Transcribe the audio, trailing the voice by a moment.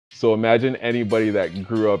So imagine anybody that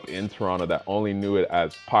grew up in Toronto that only knew it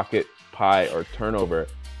as pocket pie or turnover,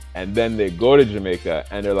 and then they go to Jamaica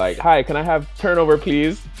and they're like, "Hi, can I have turnover,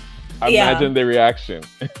 please?" Imagine the reaction.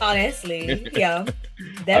 Honestly, yeah.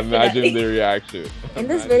 Definitely. Imagine the reaction. In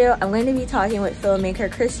this video, I'm going to be talking with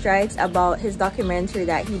filmmaker Chris Strikes about his documentary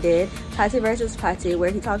that he did, Patty vs. Patty, where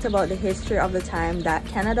he talked about the history of the time that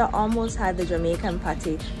Canada almost had the Jamaican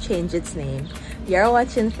Patty change its name. You're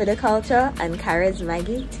watching For The Culture and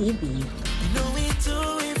CharisMaggietv.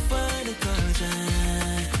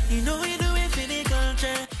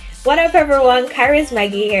 What up everyone,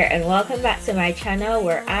 CharisMaggie here, and welcome back to my channel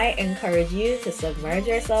where I encourage you to submerge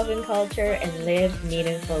yourself in culture and live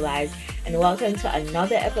meaningful lives. And welcome to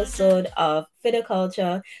another episode of For The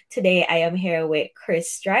Culture. Today I am here with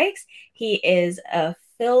Chris Strikes. He is a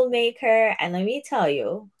filmmaker, and let me tell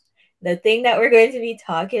you, the thing that we're going to be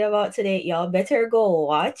talking about today, y'all better go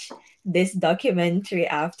watch this documentary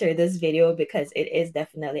after this video because it is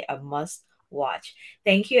definitely a must watch.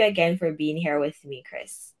 Thank you again for being here with me,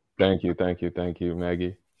 Chris. Thank you,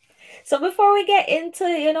 Maggie. So before we get into,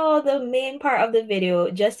 the main part of the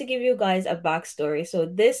video, just to give you guys a backstory. So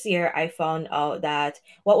this year I found out that,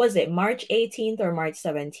 what was it, March 18th or March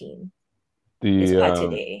 17th? It's Patty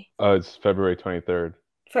Day. It's February 23rd.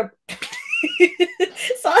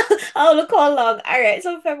 So I'll look how long. All right,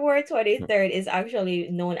 so February 23rd is actually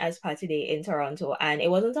known as Patty Day in Toronto, and it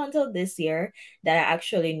wasn't until this year that I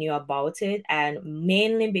actually knew about it, and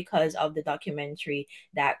mainly because of the documentary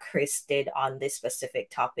that Chris did on this specific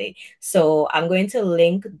topic. So I'm going to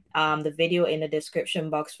link the video in the description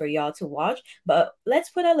box for y'all to watch, but let's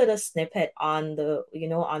put a little snippet on the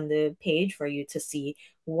on the page for you to see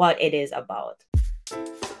what it is about.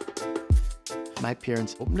 My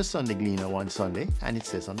parents opened the Sunday Gleaner one Sunday, and it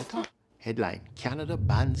says on the top, headline, Canada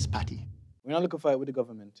bans Patty. We're not looking for it with the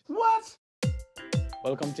government. What?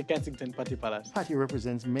 Welcome to Kensington Patty Palace. Patty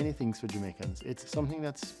represents many things for Jamaicans. It's something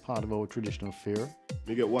that's part of our traditional fare.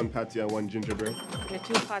 You get one patty and one gingerbread. Get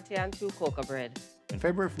 2 patty and 2 cocoa bread. In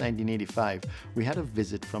February of 1985, we had a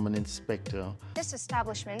visit from an inspector. This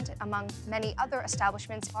establishment, among many other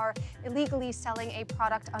establishments, are illegally selling a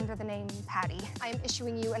product under the name Patty. I am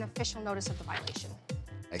issuing you an official notice of the violation.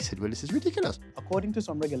 I said, well, this is ridiculous. According to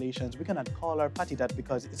some regulations, we cannot call our patty that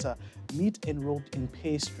because it's a meat enwrapped in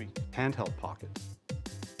pastry. Handheld pocket.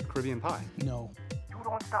 Caribbean pie. No. You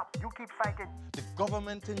don't stop. You keep fighting. The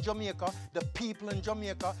government in Jamaica, the people in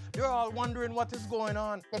Jamaica, they're all wondering what is going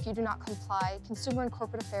on. If you do not comply, Consumer and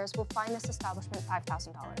Corporate Affairs will fine this establishment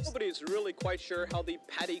 $5,000. Nobody's really quite sure how the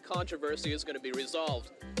patty controversy is going to be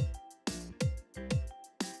resolved.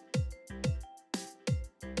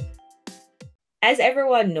 As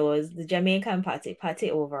everyone knows, the Jamaican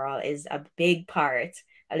patty overall is a big part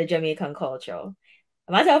of the Jamaican culture.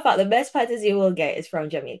 A matter of fact, the best patties you will get is from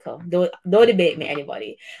Jamaica. Don't debate me,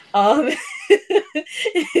 anybody. This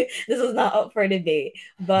is not up for debate.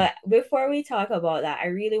 But before we talk about that, I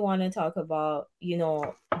really want to talk about,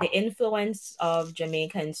 the influence of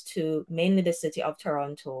Jamaicans to mainly the city of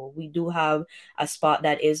Toronto. We do have a spot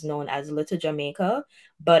that is known as Little Jamaica.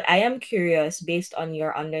 But I am curious, based on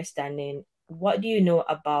your understanding, what do you know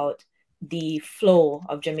about the flow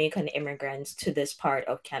of Jamaican immigrants to this part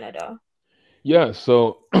of Canada? Yeah,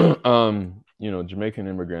 so, Jamaican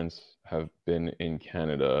immigrants have been in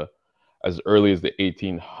Canada as early as the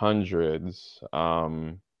 1800s,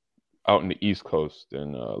 out in the East Coast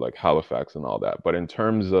in like Halifax and all that. But in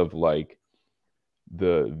terms of like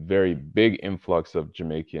the very big influx of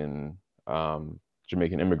Jamaican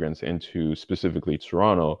immigrants into specifically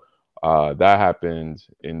Toronto, that happened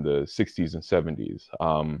in the 60s and 70s.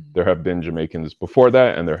 There have been Jamaicans before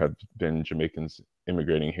that, and there have been Jamaicans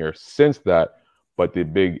immigrating here since that. But the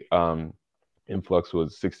big influx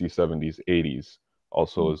was 60s, 70s, 80s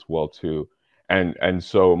also as well too. And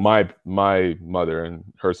so my mother and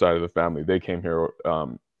her side of the family, they came here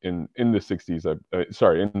in the 60s,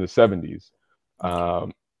 in the 70s.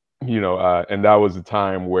 And that was a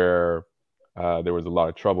time where there was a lot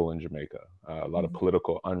of trouble in Jamaica, a lot of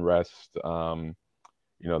political unrest. That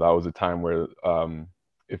was a time where,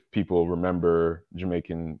 if people remember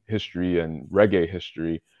Jamaican history and reggae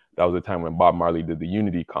history, that was a time when Bob Marley did the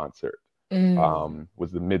Unity concert.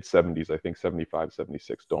 Was the mid 70s, I think 75,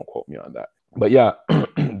 76. Don't quote me on that. But yeah,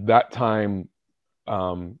 that time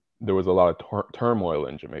there was a lot of turmoil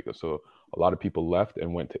in Jamaica. So a lot of people left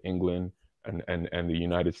and went to England and the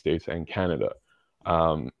United States and Canada.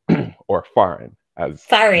 Or foreign,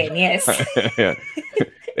 yes. Yeah.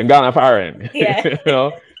 In Ghana, foreign.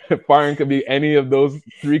 Yeah. Foreign could be any of those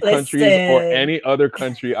 3 countries or any other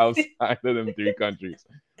country outside of them 3 countries.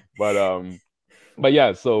 But But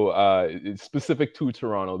yeah, so it's specific to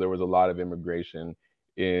Toronto, there was a lot of immigration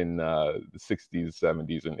in the 60s,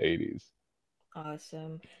 70s, and 80s.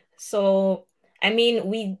 Awesome. So, I mean,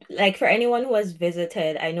 we like for anyone who has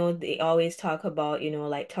visited, I know they always talk about,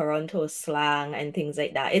 like Toronto slang and things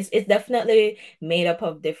like that. It's definitely made up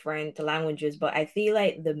of different languages, but I feel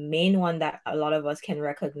like the main one that a lot of us can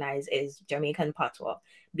recognize is Jamaican patois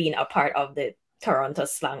being a part of the Toronto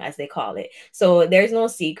slang, as they call it. So there's no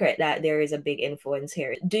secret that there is a big influence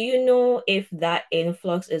here. Do you know if that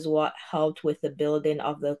influx is what helped with the building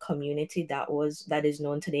of the community that is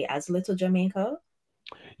known today as Little Jamaica?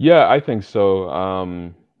 Yeah, I think so.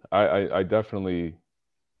 I definitely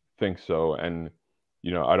think so. And,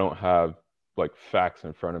 I don't have like facts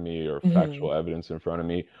in front of me or factual evidence in front of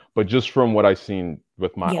me, but just from what I've seen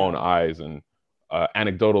with my own eyes and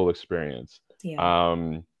anecdotal experience.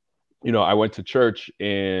 I went to church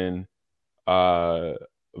in Vaughan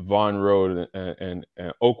Road and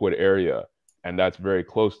Oakwood area, and that's very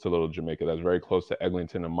close to Little Jamaica. That's very close to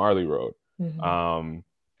Eglinton and Marley Road.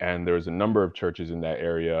 And there's a number of churches in that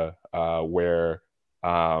area where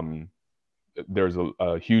there's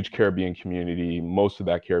a huge Caribbean community. Most of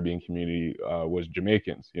that Caribbean community was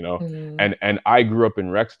Jamaicans, and I grew up in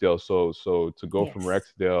Rexdale. So to go from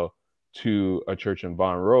Rexdale to a church in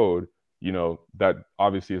Vaughan Road, that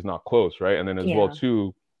obviously is not close, right? And then as well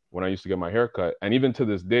too, when I used to get my hair cut, and even to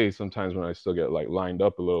this day, sometimes when I still get like lined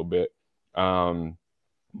up a little bit,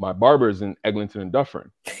 my barber's in Eglinton and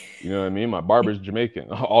Dufferin. You know what I mean? My barber's Jamaican.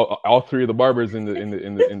 All three of the barbers in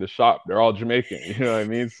the shop, they're all Jamaican. You know what I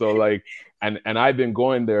mean? So like, and I've been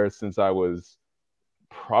going there since I was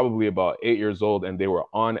probably about 8 years old, and they were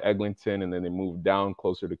on Eglinton, and then they moved down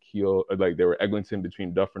closer to Keel. Like they were Eglinton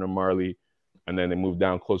between Dufferin and Marley, and then they moved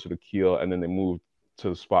down closer to Keel, and then they moved to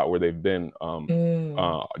the spot where they've been,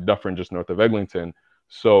 Dufferin, just north of Eglinton.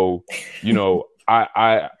 So,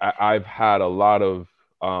 I've had a lot of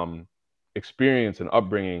experience and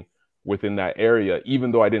upbringing within that area,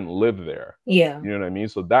 even though I didn't live there. Yeah. You know what I mean?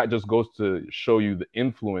 So that just goes to show you the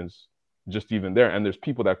influence just even there. And there's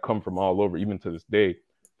people that come from all over, even to this day,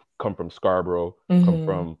 come from Scarborough, come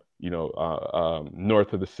from,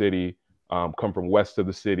 north of the city, come from west of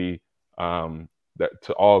the city, that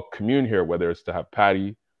to all commune here, whether it's to have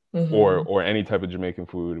patty or any type of Jamaican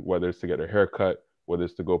food, whether it's to get a haircut, whether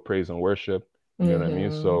it's to go praise and worship. You know what I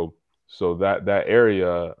mean? So that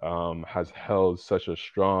area has held such a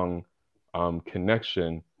strong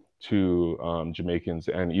connection to Jamaicans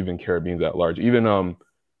and even Caribbeans at large. Even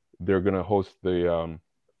they're gonna host the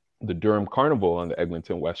Durham Carnival on the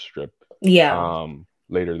Eglinton West Strip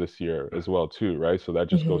later this year as well too, right? So that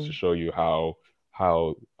just goes to show you how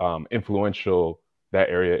influential that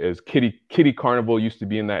area is. Kitty Carnival used to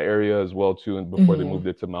be in that area as well too, and before they moved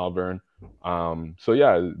it to Malvern. So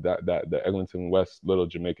yeah, that the Eglinton West Little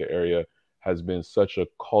Jamaica area has been such a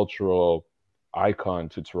cultural icon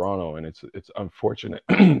to Toronto, and it's unfortunate.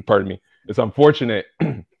 Pardon me. It's unfortunate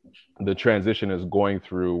the transition is going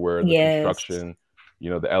through where the construction,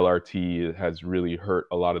 the LRT has really hurt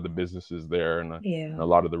a lot of the businesses there and a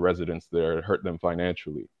lot of the residents there. It hurt them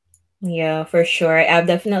financially. Yeah, for sure. I've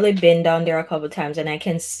definitely been down there a couple of times, and I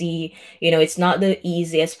can see, it's not the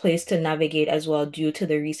easiest place to navigate as well due to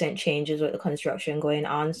the recent changes with the construction going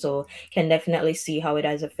on. So can definitely see how it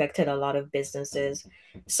has affected a lot of businesses.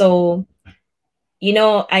 So,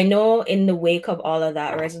 I know in the wake of all of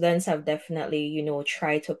that, residents have definitely,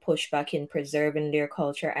 tried to push back in preserving their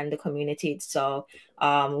culture, and the community itself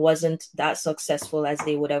wasn't that successful as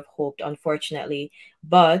they would have hoped, unfortunately.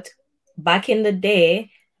 But back in the day,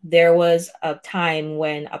 there was a time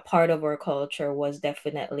when a part of our culture was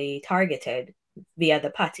definitely targeted via the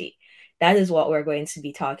patty. That is what we're going to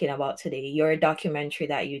be talking about today. Your documentary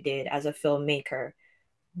that you did as a filmmaker.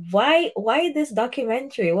 Why this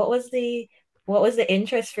documentary? What was the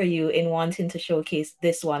interest for you in wanting to showcase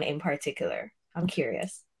this one in particular? I'm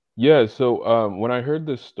curious. Yeah, so when I heard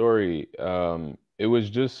this story, it was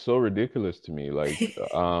just so ridiculous to me. Like,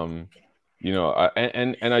 I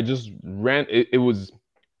just ran.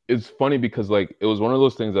 It's funny because like it was one of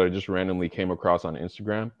those things that I just randomly came across on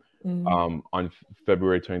Instagram on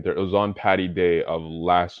February 23rd. It was on Patty Day of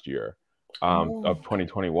last year, of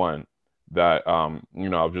 2021. That I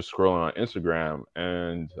was just scrolling on Instagram,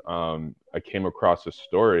 and I came across a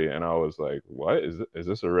story, and I was like, "What is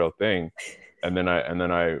this a real thing?" And then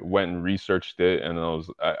I went and researched it, and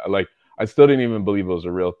I still didn't even believe it was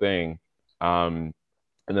a real thing. And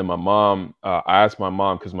then my mom, I asked my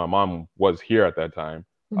mom, because my mom was here at that time.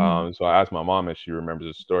 So I asked my mom if she remembers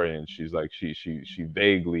the story, and she's like, she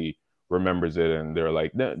vaguely remembers it, and they're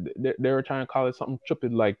like, they were trying to call it something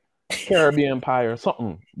stupid like Caribbean pie or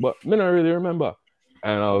something, but I don't really remember.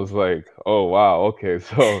 And I was like, oh wow, okay,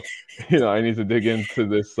 so I need to dig into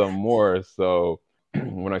this some more. So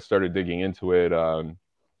when I started digging into it,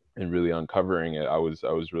 and really uncovering it, I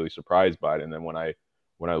was really surprised by it. And then when I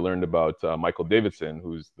learned about Michael Davidson,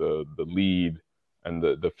 who's the lead and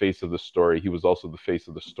the face of the story, he was also the face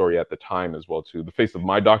of the story at the time as well too. The face of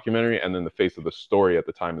my documentary, and then the face of the story at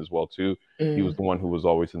the time as well too. He was the one who was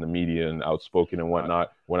always in the media and outspoken and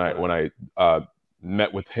whatnot. When I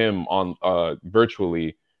met with him on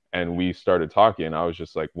virtually, and we started talking, I was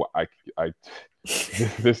just like, well,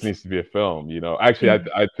 this needs to be a film, Actually,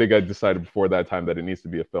 I think I decided before that time that it needs to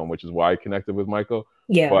be a film, which is why I connected with Michael.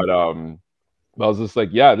 Yeah. But I was just like,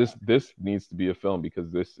 yeah, this needs to be a film,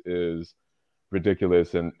 because this is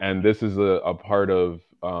ridiculous, and this is a part of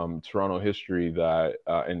Toronto history that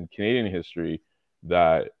and Canadian history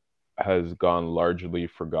that has gone largely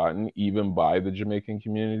forgotten, even by the Jamaican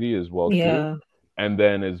community as well too. And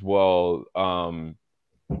then as well,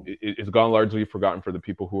 it's gone largely forgotten for the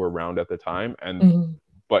people who were around at the time, and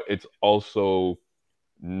but it's also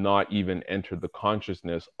not even entered the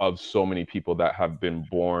consciousness of so many people that have been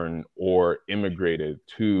born or immigrated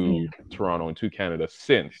to Toronto and to Canada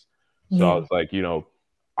since. So I was like,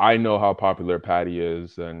 I know how popular Patty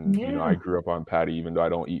is, and I grew up on Patty, even though I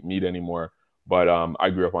don't eat meat anymore. But I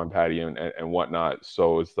grew up on Patty and whatnot.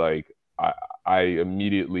 So it's like I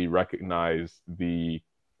immediately recognized the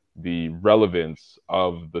relevance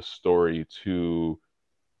of the story to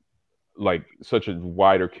like such a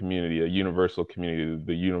wider community, a universal community.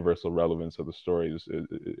 The universal relevance of the story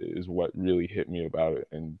is what really hit me about it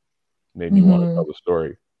and made me want to tell the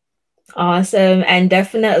story. Awesome. And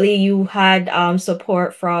definitely you had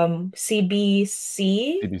support from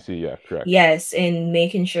CBC. CBC, yeah, correct. Yes, in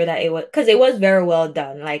making sure that it was, because it was very well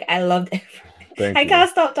done. Like, I loved everything. I can't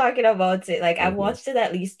stop talking about it. Like, I've watched it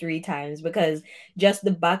at least 3 times, because just the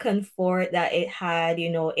back and forth that it had,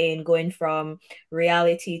 in going from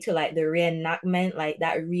reality to like the reenactment, like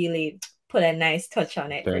that really put a nice touch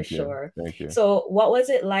on it. For sure. Thank you. So what was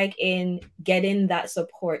it like in getting that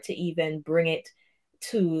support to even bring it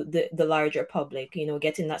to the larger public,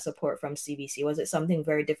 getting that support from CBC? Was it something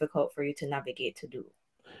very difficult for you to navigate to do?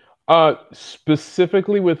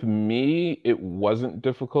 Specifically with me, it wasn't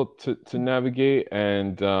difficult to navigate.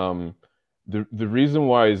 And the reason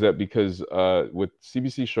why is that because with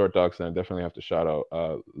CBC Short Docs, and I definitely have to shout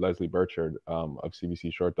out Leslie Burchard of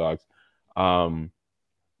CBC Short Docs,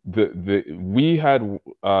 we had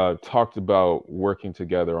talked about working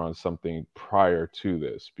together on something prior to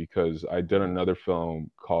this, because I did another film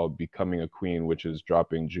called Becoming a Queen, which is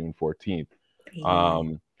dropping June 14th.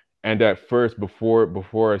 And at first,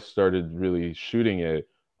 before I started really shooting it,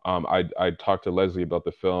 I talked to Leslie about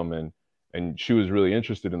the film, and she was really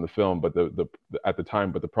interested in the film, but at the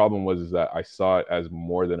time, but the problem was that I saw it as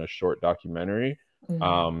more than a short documentary.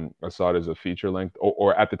 I saw it as a feature length,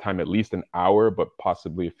 or at the time at least an hour, but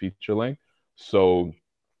possibly a feature length. So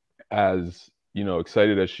as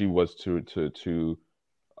excited as she was to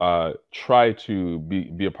try to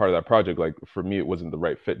be a part of that project, like for me it wasn't the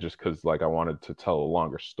right fit, just because like I wanted to tell a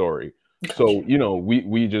longer story. Gotcha. So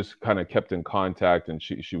we just kind of kept in contact, and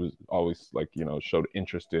she was always like showed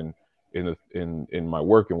interest in my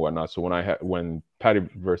work and whatnot. So when Patty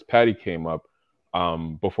versus Patty came up,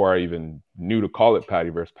 before I even knew to call it Patty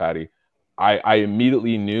versus Patty, I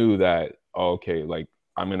immediately knew that, okay, like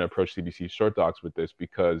I'm gonna approach CBC Short Docs with this,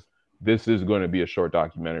 because this is going to be a short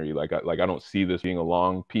documentary. Like I don't see this being a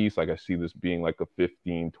long piece. Like I see this being like a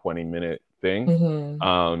 15-20 minute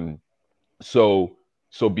thing. So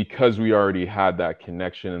because we already had that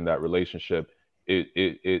connection and that relationship,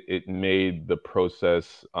 it made the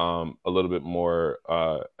process a little bit more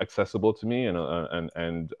accessible to me, and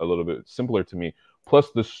a little bit simpler to me. Plus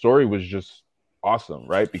the story was just awesome,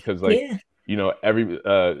 right? Because like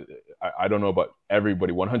I don't know about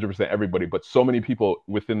everybody, 100% everybody, but so many people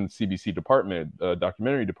within the CBC department,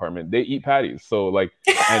 documentary department, they eat patties. So like,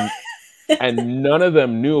 and none of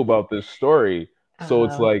them knew about this story. So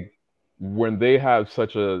it's like, when they have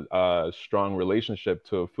such a strong relationship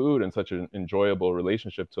to food, and such an enjoyable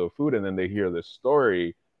relationship to food, and then they hear this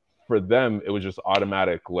story, for them it was just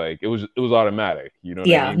automatic. Like it was automatic. You know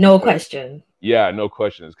what I mean? No question. Yeah, no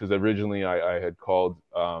questions. Because originally I had called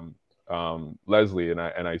Leslie, and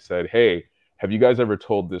I said, hey, have you guys ever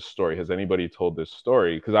told this story? Has anybody told this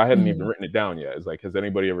story? Because I hadn't even written it down yet. It's like, has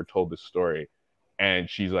anybody ever told this story? And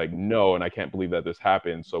she's like, no, and I can't believe that this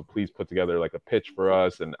happened. So please put together like a pitch for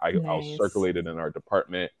us, and I'll circulate it in our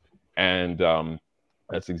department. And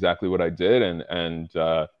that's exactly what I did, and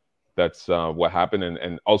that's what happened.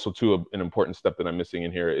 And also too, an important step that I'm missing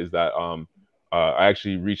in here is that I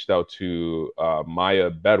actually reached out to Maya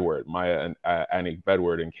and Anik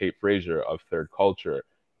Bedward and Kate Frazier of Third Culture,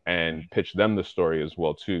 and pitched them the story as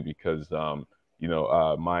well too, because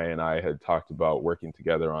Maya and I had talked about working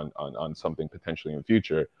together on something potentially in the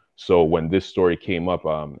future. So when this story came up,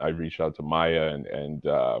 I reached out to Maya,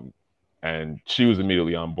 and she was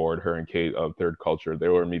immediately on board. Her and Kate of Third Culture, they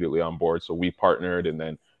were immediately on board. So we partnered, and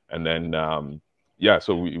then yeah,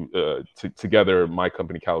 so we together, my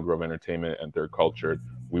company Cal Grove Entertainment and Third Culture,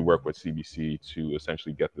 we work with CBC to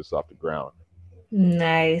essentially get this off the ground.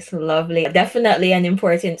 Nice, lovely. Definitely an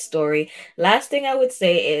important story. Last thing I would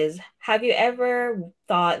say is, have you ever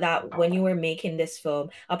thought that when you were making this film,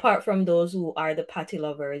 apart from those who are the patty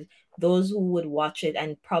lovers, those who would watch it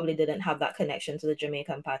and probably didn't have that connection to the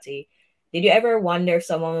Jamaican patty, did you ever wonder if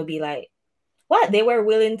someone would be like, what, they were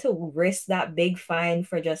willing to risk that big fine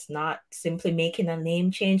for just not simply making a name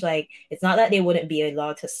change? Like, it's not that they wouldn't be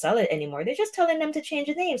allowed to sell it anymore, they're just telling them to change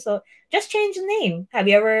the name, so just change the name. Have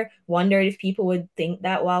you ever wondered if people would think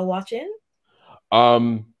that while watching?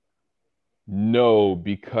 No,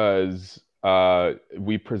 because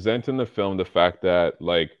we present in the film the fact that,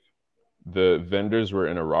 like, the vendors were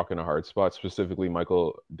in a rock and a hard spot, specifically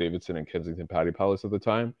Michael Davidson and Kensington Patty Palace at the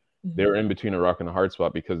time. They were in between a rock and a hard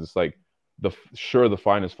spot, because it's like, the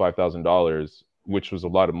fine is $5,000, which was a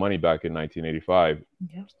lot of money back in 1985.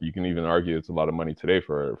 Yeah. You can even argue it's a lot of money today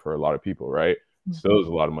for a lot of people, right? Still is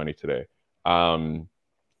a lot of money today.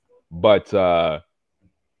 But so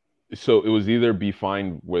it was either be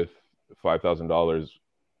fined with $5,000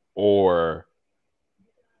 or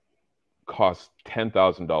cost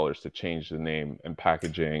 $10,000 to change the name and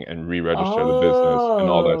packaging and re-register the business and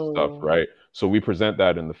all that stuff, right? So we present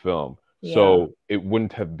that in the film. Yeah. So it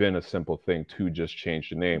wouldn't have been a simple thing to just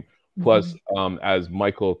change the name. Plus, as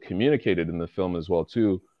Michael communicated in the film as well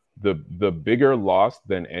too, the bigger loss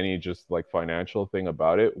than any just like financial thing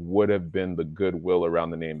about it would have been the goodwill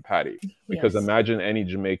around the name Patty. Because imagine any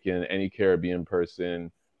Jamaican, any Caribbean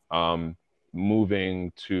person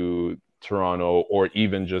moving to Toronto, or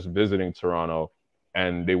even just visiting Toronto,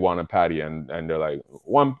 and they want a patty, and they're like,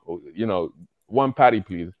 one patty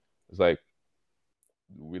please. It's like,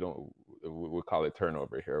 we'll call it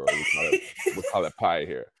turnover here, or we'll call it pie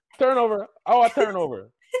here. Turnover. Oh, a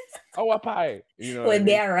turnover. Oh, a pie. You know, when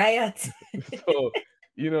they're riot. So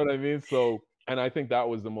you know what I mean? So, and I think that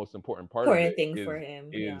was the most important part of it, for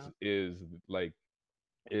him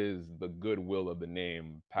is the goodwill of the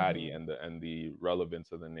name Patty, and the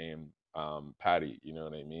relevance of the name Patty. You know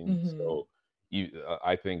what I mean? So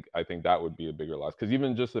I think that would be a bigger loss, because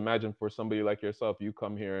even just imagine for somebody like yourself, you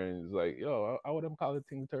come here and it's like, yo, I wouldn't call it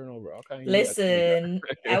thing turnover. Okay, listen,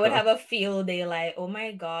 I would have a field day, like, oh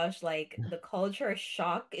my gosh, like the culture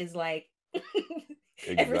shock is like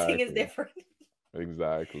everything is different.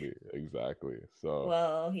 Exactly. So,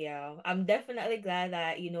 well, yeah, I'm definitely glad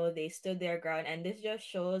that they stood their ground, and this just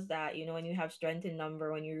shows that when you have strength in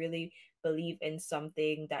number, when you really believe in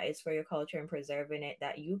something that is for your culture and preserving it,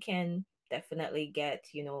 that you can definitely get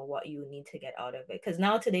what you need to get out of it. Because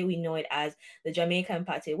now today we know it as the Jamaican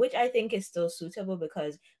patty, which I think is still suitable,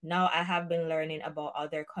 because now I have been learning about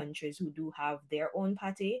other countries who do have their own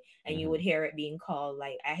patty, and you would hear it being called,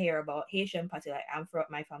 like, I hear about Haitian patty, like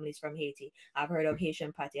my family's from Haiti. I've heard of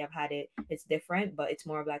Haitian patty, I've had it. It's different, but it's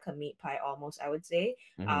more of like a meat pie almost, I would say.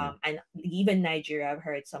 And even Nigeria, I've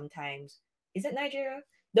heard sometimes. Is it Nigeria?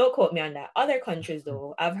 Don't quote me on that. Other countries,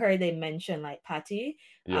 though, I've heard they mention like patty,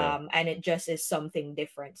 and it just is something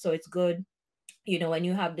different. So it's good, when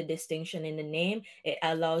you have the distinction in the name, it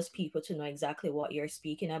allows people to know exactly what you're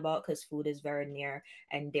speaking about, because food is very near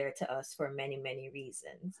and dear to us for many, many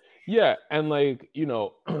reasons. Yeah, and like, you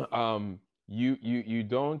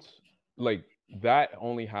don't, like, that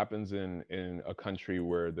only happens in a country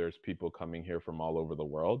where there's people coming here from all over the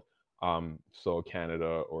world. So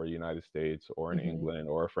Canada or United States or in England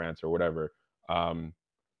or France or whatever,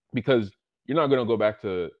 because you're not gonna go back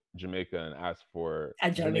to Jamaica and ask for a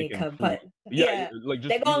Jamaican, but like, just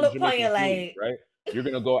they're gonna look Jamaican on you food, like, right? You're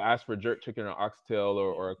gonna go ask for jerk chicken or oxtail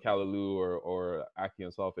or a callaloo or ackee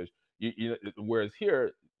and saltfish. Whereas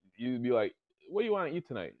here, you'd be like, what do you want to eat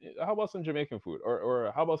tonight? How about some Jamaican food, or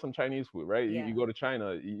how about some Chinese food, right? You go to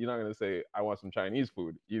China, you're not gonna say, I want some Chinese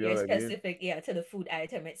food. You know what I mean? Specific, to the food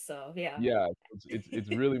item itself. Yeah, it's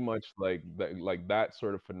really much like that. Like, that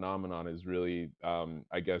sort of phenomenon is really,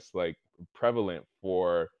 I guess, like, prevalent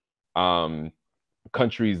for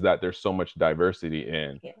countries that there's so much diversity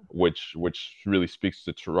in, which really speaks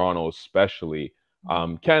to Toronto, especially.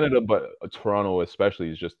 Canada, but Toronto especially,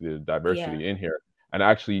 is just the diversity in here. And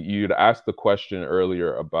actually, you'd asked the question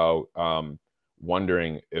earlier about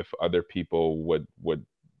wondering if other people would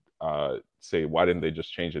say, why didn't they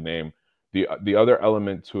just change the name? The other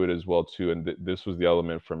element to it as well too, and this was the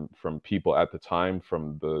element from people at the time,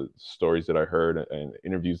 from the stories that I heard and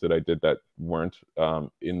interviews that I did that weren't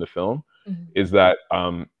in the film, is that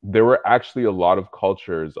there were actually a lot of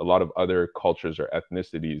cultures, a lot of other cultures or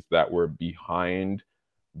ethnicities that were behind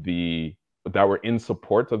that were in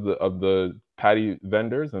support of the patty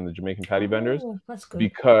vendors and the Jamaican patty vendors, that's good.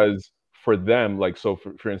 because for them, like, so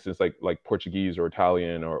for instance, like Portuguese or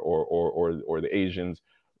Italian or the Asians,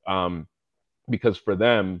 because for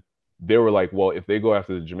them, they were like, well, if they go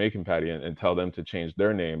after the Jamaican patty and tell them to change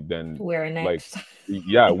their name, then we're next. Like,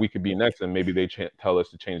 yeah, we could be next, and maybe they tell us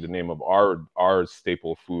to change the name of our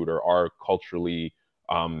staple food or our culturally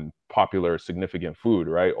popular significant food,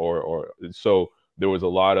 right? Or so there was a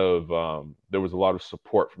lot of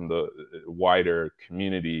support from the wider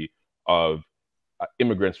community of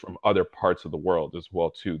immigrants from other parts of the world as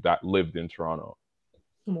well too that lived in Toronto.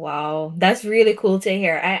 Wow, that's really cool to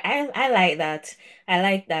hear. I like that. I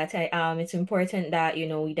like that. It's important that, you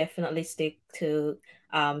know, we definitely stick to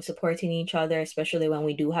supporting each other, especially when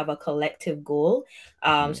we do have a collective goal.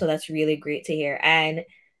 So that's really great to hear. And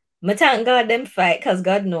thank God them fight, because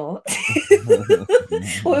God know.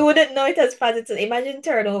 We wouldn't know it as positive. Imagine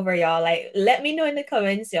turnover, y'all. Like, let me know in the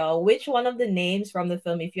comments, y'all, which one of the names from the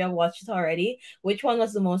film, if you have watched it already, which one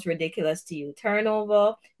was the most ridiculous to you?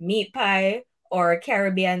 Turnover, meat pie, or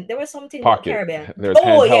Caribbean? There was something about Caribbean.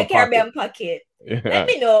 Oh, yeah, Caribbean pocket. Yeah. Let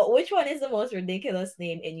me know which one is the most ridiculous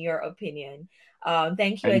name in your opinion.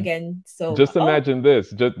 Thank you again. So just imagine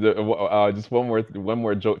this. Just one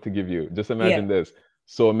more joke to give you. Just imagine this.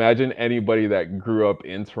 So imagine anybody that grew up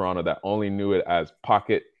in Toronto that only knew it as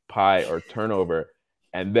pocket, pie, or turnover,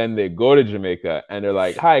 and then they go to Jamaica and they're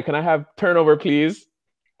like, "Hi, can I have turnover, please?"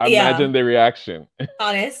 Imagine the reaction.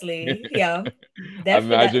 Honestly, yeah.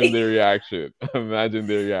 Definitely. Imagine the reaction. Imagine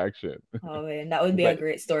the reaction. Oh man, that would be a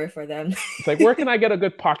great story for them. It's like, where can I get a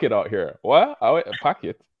good pocket out here? What? Oh, a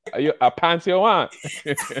pocket? Are you a pants you want?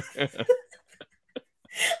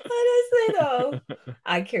 Honestly, though,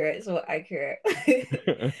 accurate. So accurate.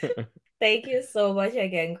 Thank you so much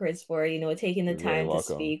again, Chris, for taking the time to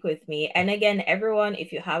speak with me. And again, everyone,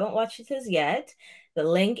 if you haven't watched it as yet, the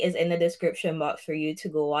link is in the description box for you to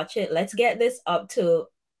go watch it. Let's get this up to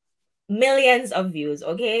millions of views,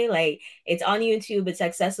 okay? Like, it's on YouTube, it's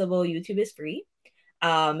accessible. YouTube is free.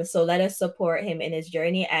 So let us support him in his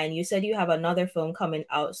journey. And you said you have another film coming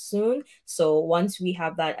out soon. So once we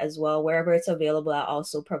have that as well, wherever it's available, I'll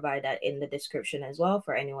also provide that in the description as well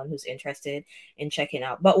for anyone who's interested in checking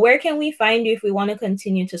out. But where can we find you if we want to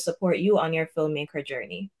continue to support you on your filmmaker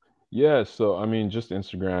journey? Yeah, so I mean, just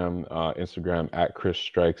Instagram at Chris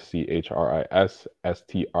Strikes, ChrisStrikes,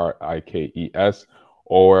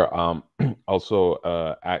 or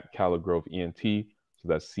also at Caligrove ENT. So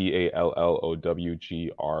that's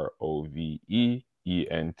CALLOWGROVEENT.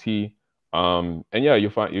 And yeah,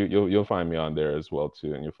 you'll find me on there as well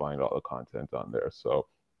too, and you'll find all the content on there. So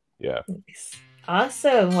yeah.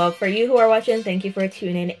 Awesome. Well, for you who are watching, thank you for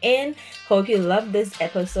tuning in. Hope you loved this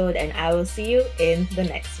episode, and I will see you in the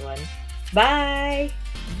next one. Bye.